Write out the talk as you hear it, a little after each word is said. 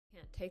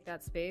take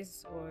that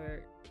space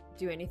or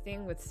do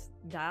anything with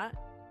that,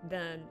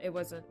 then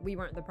we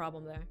weren't the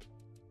problem there.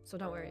 So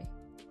don't worry.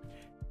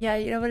 Yeah,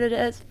 you know what it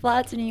is?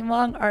 Flats and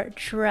Emong are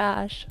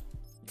trash.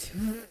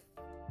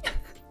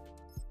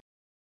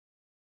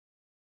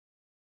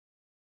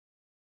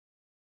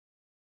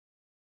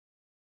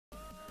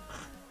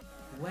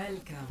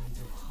 Welcome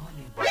to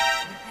Hollywood.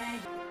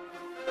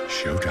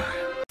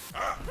 Showtime.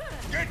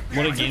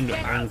 What a game to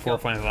earn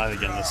 4.5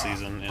 again this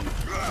season, and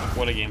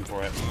what a game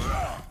for it.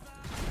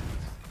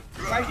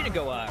 I was gonna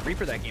go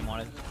Reaper that game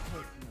on it.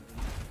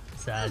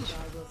 Sag.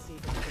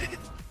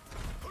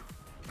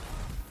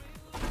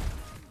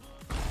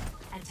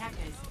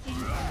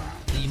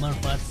 The Emon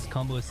Flats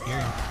combo is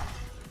scary.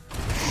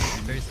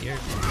 Very scary.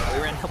 We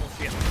ran a couple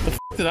shields. What the f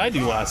did I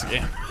do last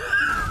game?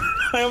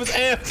 I was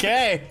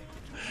AFK!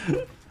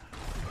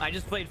 I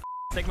just played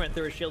Sigma and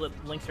threw a shield at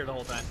Linkster the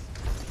whole time.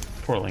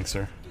 Poor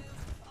Linkster.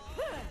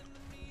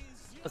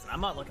 Listen,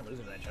 I'm not looking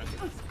losing that chunk.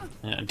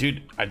 Yeah,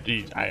 dude, I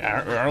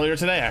earlier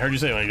today I heard you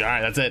say like, all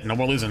right, that's it, no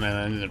more losing,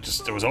 and then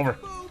it was over.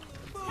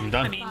 I'm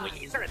done. I mean, when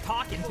you started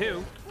talking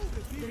too.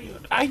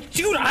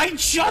 Dude, I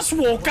just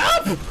woke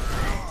up.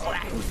 Well,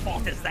 whose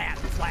fault is that,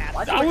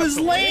 Flat? I was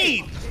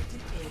late.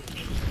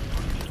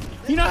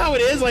 You know how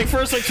it is, like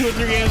first like 2 or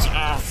 3 games.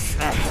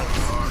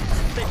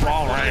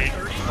 All right.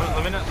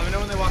 Let me know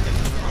when they walk in.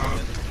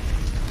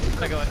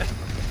 I go in.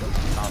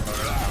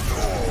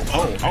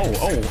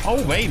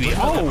 Oh, baby.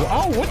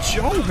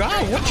 Oh,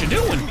 God, what you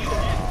doing?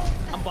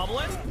 I'm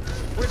bubbling.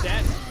 We're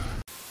dead.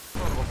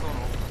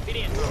 Get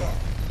in.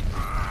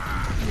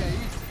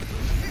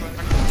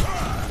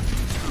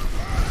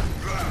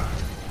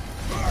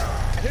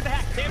 I hit the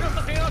hack. Stay on the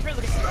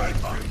prison.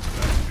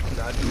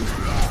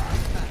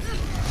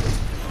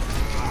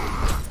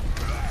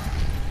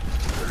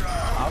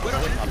 What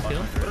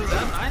is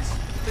that? Nice.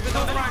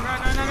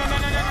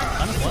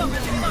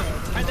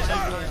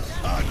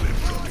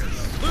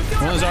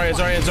 One Zarya,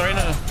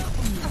 no.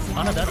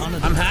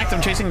 I'm hacked,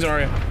 I'm chasing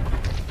Zarya.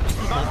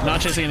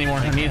 Not chasing anymore,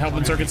 I need help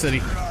in Circuit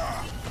City.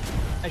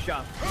 Nice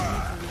job.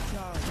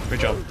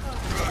 Great job.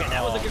 Okay,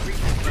 that was a good reach.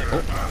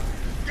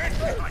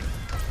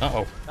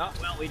 Uh-oh. Oh,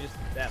 well, we just...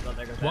 there goes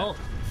that. Well,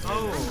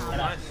 Oh,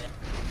 nice.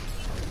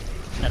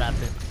 that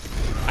happened.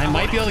 I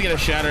might be able to get a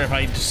shatter if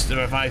I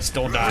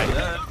still die.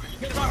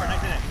 Hit his armor,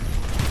 nice hit.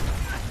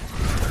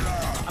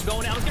 I'm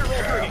going down, let's get a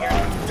roll through here.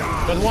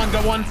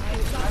 Got one.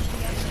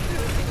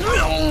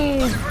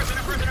 No!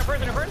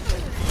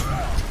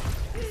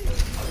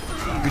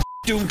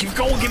 Dude, keep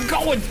going. I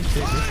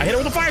hit it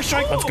with a fire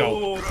strike. Let's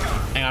go.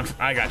 Hang on,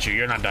 I got you.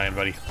 You're not dying,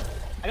 buddy.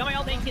 I got my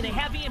ult 18. They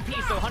have EMP,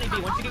 so Honeybee,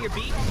 once you get your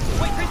beat.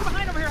 Wait, Tracer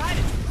behind over here, hide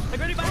it.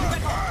 Like, ready behind me.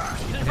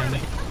 He's in front of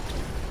me.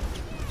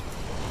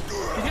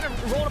 He's gonna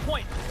roll a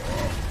point.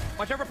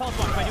 Watch over Pulse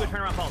Box if I do a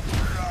turnaround Pulse.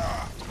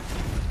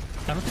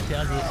 I don't think she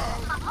has it.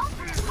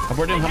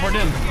 Hubbard him.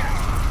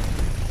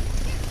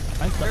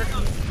 I'm stuck.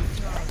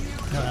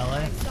 No,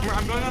 LA.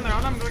 I'm going on there.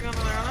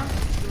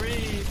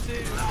 3,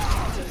 2.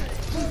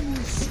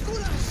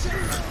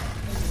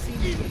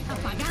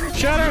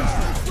 Shatter!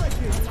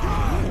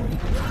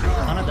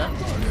 Anna dead.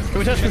 Can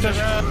we touch? I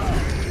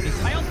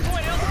ult the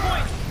point.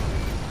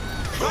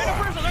 Right up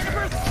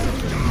first.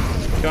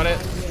 Got it.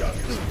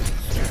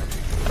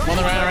 One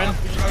the Reinhardt.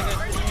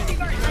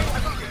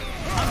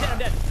 I'm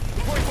dead.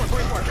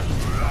 44.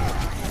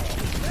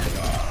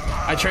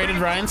 I traded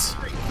Ryan's.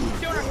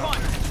 Doing our spawn.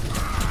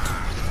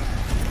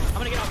 I'm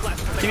gonna get out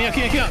left. Keep me up.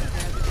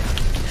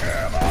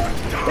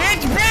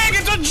 It's big!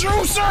 It's a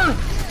juicer!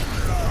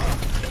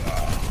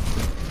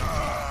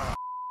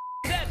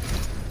 Dead.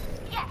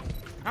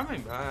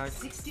 Coming back.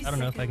 I don't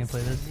know if I can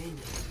play this.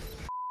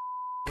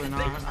 I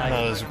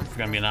thought it was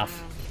gonna be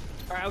enough.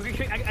 Alright,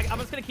 I'm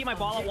just gonna keep my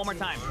ball up one more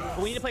time. But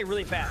we need to play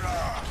really fast.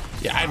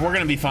 Yeah, we're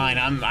gonna be fine.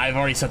 I've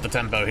already set the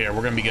tempo here.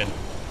 We're gonna be good.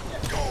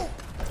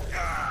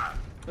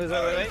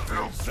 Wait.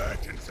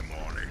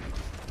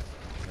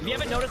 If you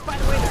haven't noticed, by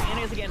the way, their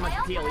Anna isn't getting much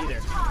heal either.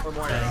 Or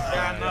more.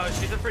 Yeah, no,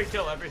 she's a free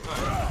kill every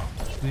time.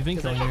 We've been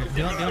killing her.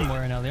 They're on more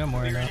right now. Ready?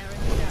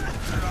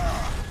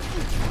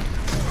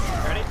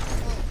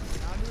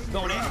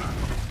 Going in.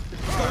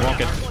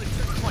 Walk it.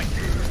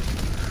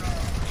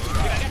 I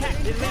got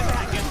hacked. This is a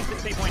hack. You have to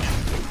stay point now.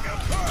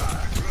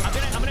 I'm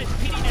gonna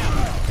PD now.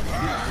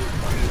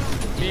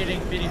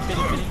 Feeding.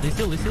 They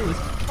still.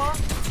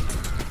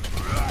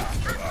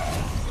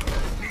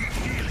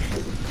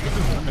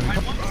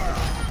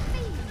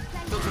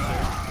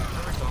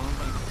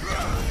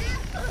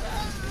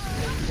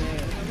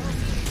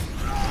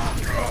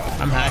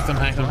 I'm hacked. I'm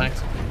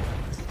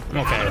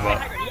okay, but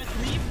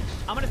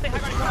I'm gonna stay high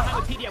ground and come behind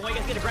with PD. I want you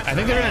guys to get aggressive. I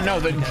think they're gonna know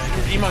that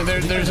Emong,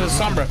 there's a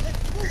Sombra.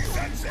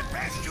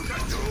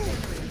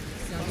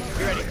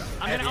 You ready?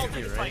 I'm gonna ult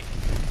this fight.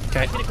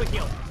 Okay. Get a quick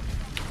heal.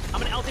 I'm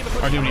gonna ult him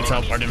before Our Doom needs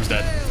help. Our Doom's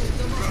dead.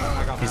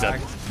 He's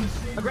dead.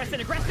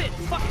 Aggressive.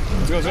 Fuck.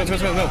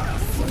 Let's go.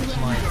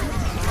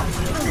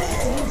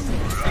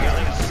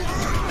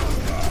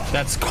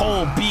 That's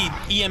Cole beat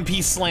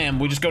EMP Slam.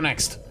 We just go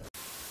next.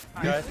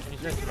 Guys, can you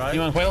survive?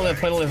 You want to play to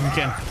live if you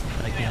can.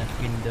 I can't.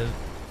 We need to.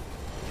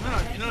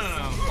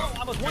 No.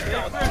 combos. One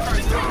combo.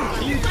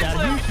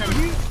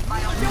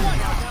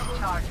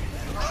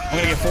 I'm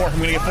gonna get 4. I'm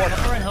gonna get 4.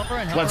 Help her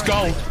in. Let's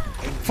go.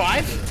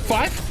 5?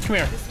 5? Come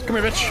here. Come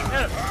here, bitch.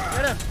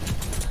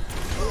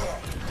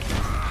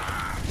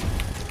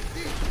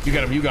 You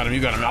got him. You got him.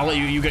 You got him. I'll let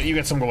you. You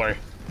get some glory.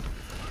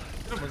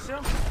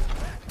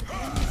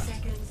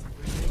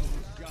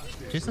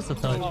 Jesus a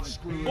thug.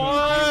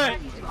 What?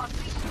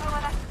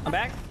 I'm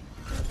back.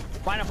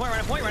 Right on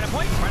point. He doesn't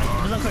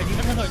quit. He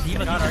doesn't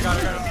quit. Got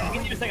her.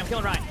 Give me a second. I'm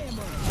killing Ryan.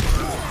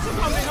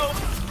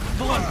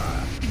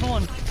 Keep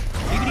on.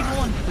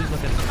 Please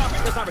look at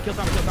it. Kill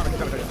Somber.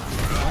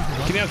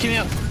 Keep me out. Keep me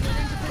out.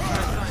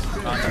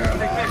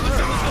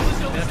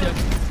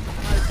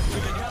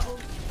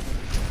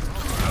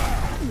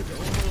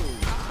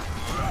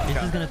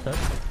 This is gonna thug.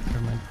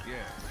 Never mind.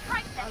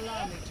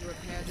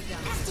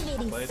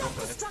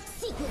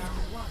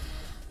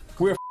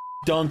 We're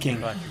dunking.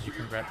 You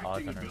can grab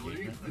odds on our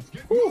engagement.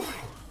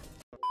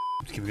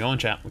 Let's keep going,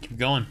 chat. We'll keep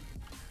going.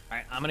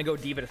 Alright, I'm gonna go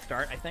D.Va to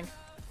start, I think.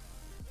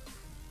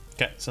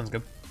 Okay, sounds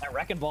good. That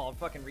wrecking ball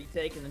fucking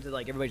retake and then just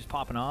like everybody just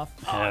popping off.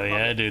 Hell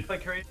yeah, dude. Play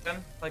Curry,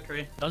 Ben. Play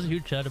Curry. That was a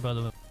huge shadow, by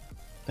the way.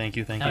 Thank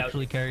you.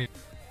 Actually carried.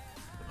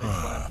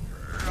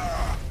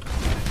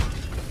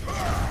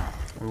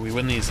 We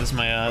win these. This is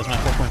my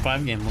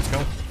 4.5 game. Let's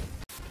go.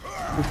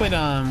 We played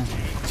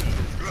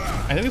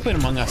I think we played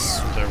Among Us,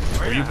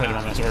 or you played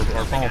Among Us, or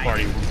promo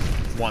party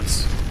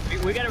once.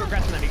 We gotta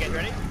regress them. You guys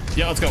ready?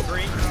 Yeah, let's go.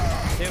 3, 2.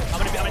 I'm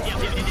gonna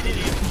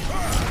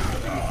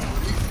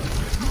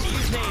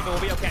use nade, but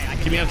we'll be okay. I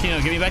can Give me up,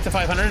 give me back to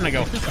 500, and I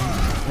go.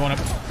 Going up.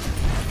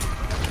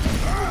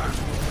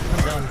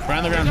 Right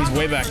on the ground. He's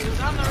way back.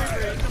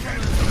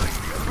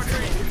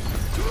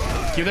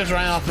 Keep this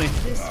Ryan off me.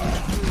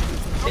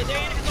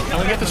 I'm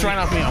gonna get this Ryan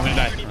off me. I'm gonna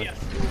die.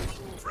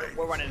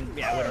 We're running.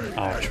 Yeah, we're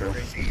Oh, true.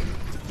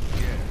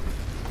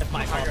 That's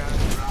my fault.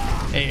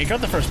 Hey, it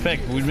got the first pick.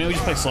 Maybe we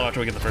just play slow after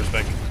we get the first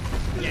pick.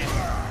 Yeah.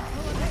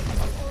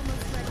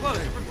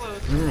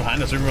 Reaper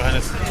behind us. Reaper behind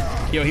us.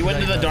 Yo, he went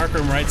into the dark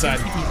room right side.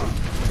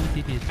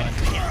 TP is fine.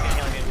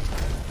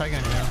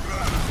 Targun now.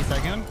 He's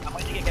Targun? I'm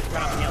going to get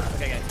run off the heels.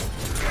 Okay, guys.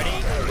 Ready?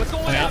 What's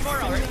going on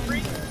tomorrow? Ready?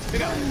 3, 2,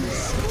 go.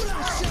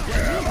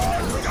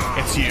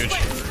 It's huge.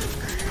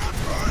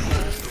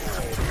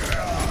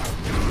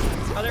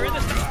 Oh, they're in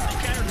this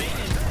shattered main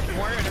and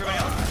Warrior and everybody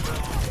else.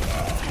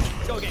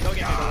 Go again.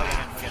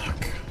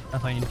 I'm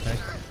finding tech.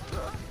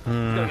 Go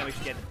again, we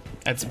should get it.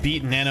 That's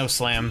beat Nano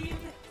Slam.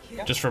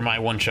 Just for my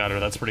one shotter.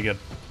 That's pretty good.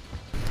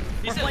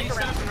 He's set up and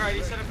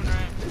right.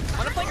 I'm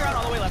gonna flank around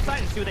all the way left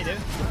side and see what they do.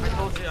 I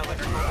told you, like,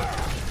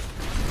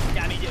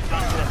 Yeah, I mean,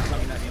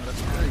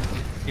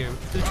 Here,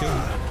 do two.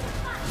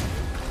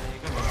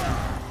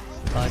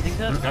 I think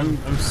that. I'm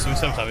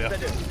suicide top, yeah.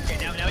 Okay,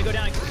 now we go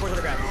down and towards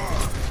the ground.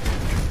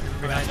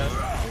 Behind us.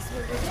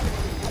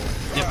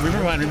 Yep, Reaper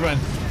behind.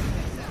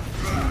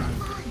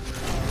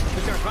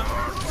 Who's going front?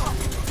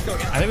 Go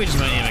again. I think we just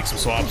might need to make some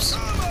swaps.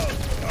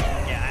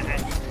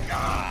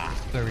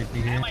 Go Reaper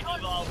here.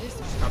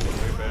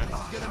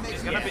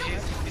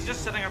 He's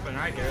just setting up and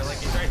right here. Like,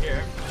 he's right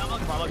here. I'm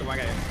looking for my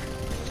guy.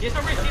 He's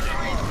no reach.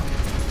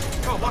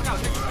 Go, walk out.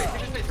 Take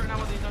your space right now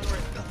while he's on the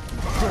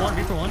right.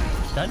 Reaper one.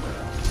 Dead.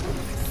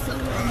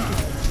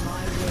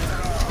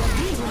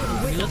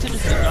 We look to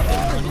just drop it.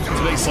 It's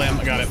a big slam.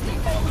 I got it.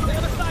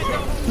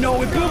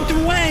 No, it booped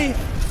him away.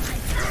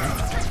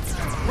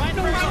 Right.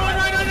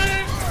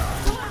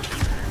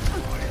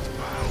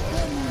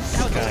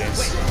 Guys.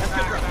 Wait, that's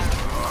good for us.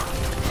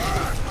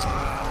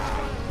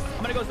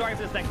 I'm gonna go Zarya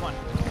for this next one.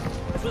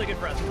 That's really good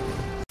for us.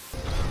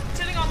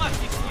 Sitting on left,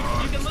 you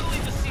can literally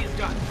just see his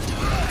gun.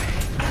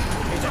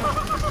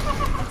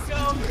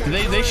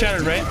 They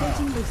shattered, right?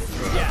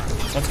 Yeah.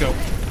 Let's go.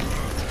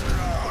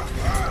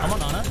 I'm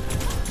on Ana.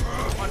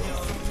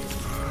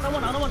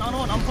 Another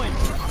one. On point.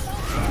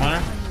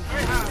 Honor.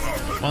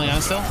 Only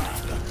on still.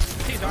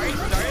 See, Zarya.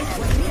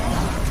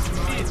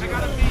 I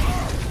gotta be.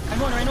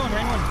 Rain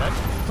one. Dead.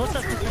 Close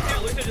up.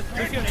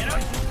 Lucio Nano.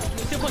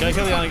 Gotta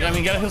kill the.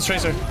 Gotta kill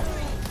Tracer.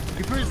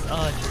 Reaper's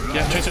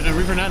Yeah, Tracer. No,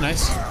 Reaper now.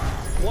 Nice.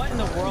 What in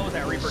the world is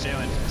that Reaper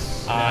doing?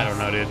 I don't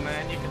know, dude.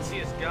 Man, you can see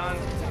his gun.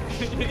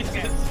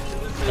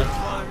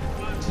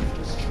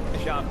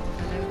 Nice job.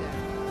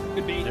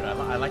 Good beat. Dude,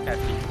 I like that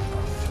beat.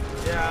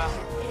 Yeah.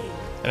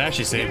 It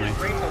actually saved me.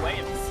 Breaks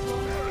away.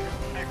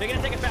 They're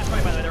gonna take a fast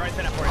fight, by the way. They're right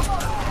set up for it.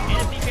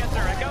 And DPS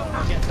and Echo.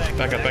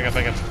 Back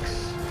up.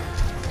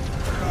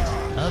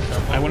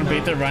 I wouldn't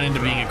bait their run into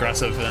being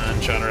aggressive and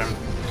then shatter him.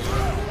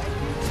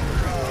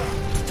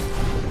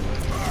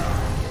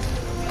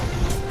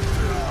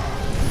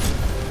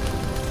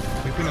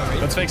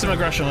 Let's fake some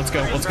aggression. Let's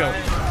go. It's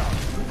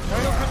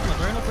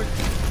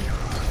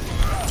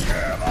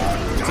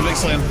a big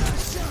slam.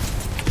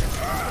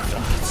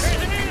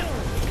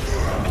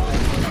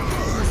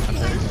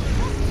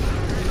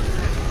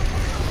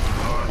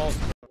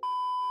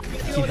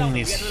 Keeping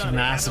these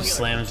massive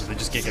slams, they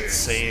just get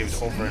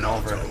saved over and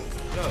over.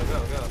 Go.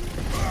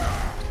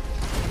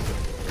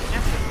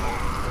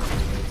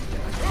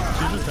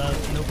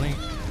 Jesus no blink.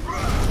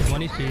 He's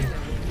 1 HP.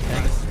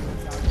 Thanks.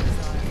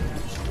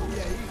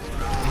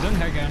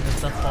 again.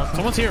 If that's possible.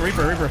 Someone's here,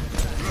 Reaper.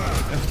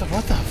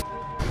 What the f?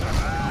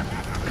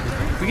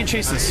 We can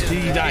chase this.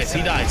 He dies.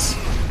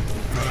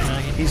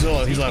 He's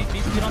low. He's low.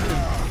 Get on to him.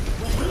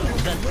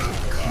 Dead.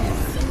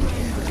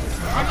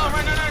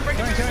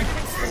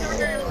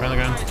 Around the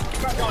ground.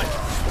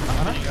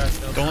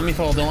 Don't let me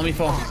fall.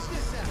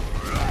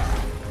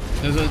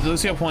 There's a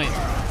Lucio point.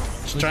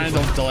 Just trying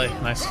to delay.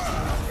 Nice.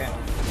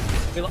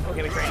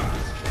 Okay, we train.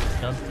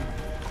 Done.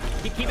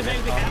 Keep as many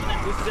as we have, and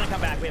then Lucy's gonna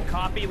come back. We have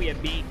Coffee, we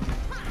have Beat,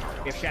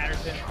 we have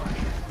Shatterson.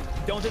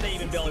 Don't think they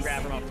even build a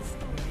grab from up.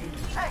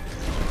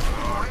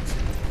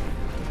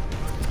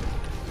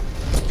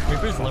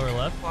 Reaper's lower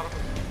left.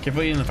 Keep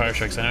putting in the fire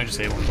strikes. I know I just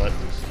ate one, but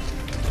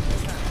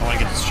I want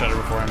to get this Shatter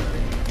before him.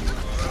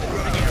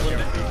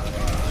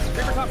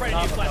 Reaper top right,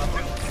 and you flat.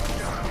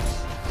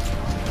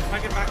 If I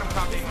get back, I'm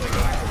copying.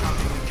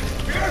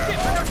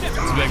 It's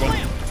a big one.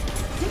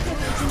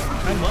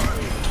 And one.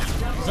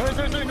 Sorry,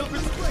 no.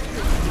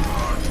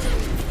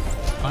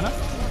 Ana?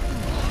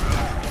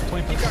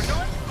 Point.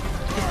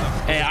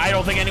 Hey, I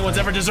don't think anyone's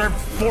ever deserved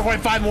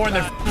 4.5 more in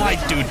their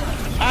life, dude.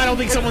 I don't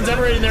think someone's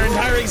ever in their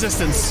entire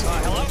existence.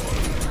 Hello?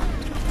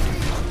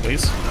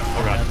 Please?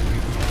 Oh god.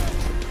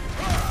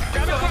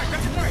 Grab the card.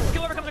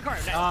 Kill whoever comes to the card.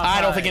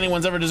 I don't think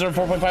anyone's ever deserved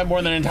 4.5 more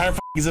in their entire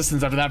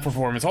existence after that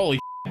performance. Holy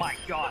Oh my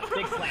god,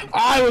 big slam.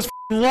 I was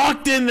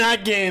locked in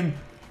that game.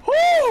 Woo!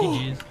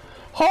 GG's.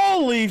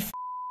 Holy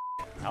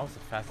That was the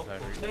fastest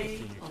I've ever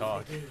seen you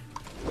talk.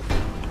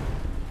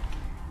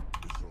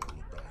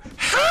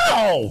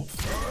 How?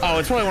 Oh,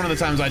 it's probably one of the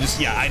times I just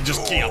can't.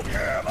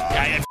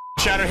 I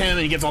shatter him and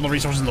he gets all the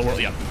resources in the world.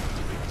 Yeah.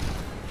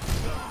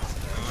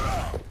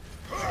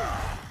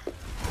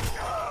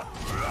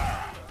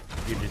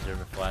 You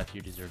deserve a flat,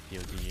 you deserve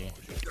POTG.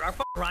 Our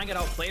Ryan got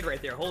outplayed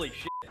right there. Holy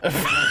shit.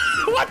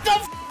 What the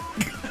f?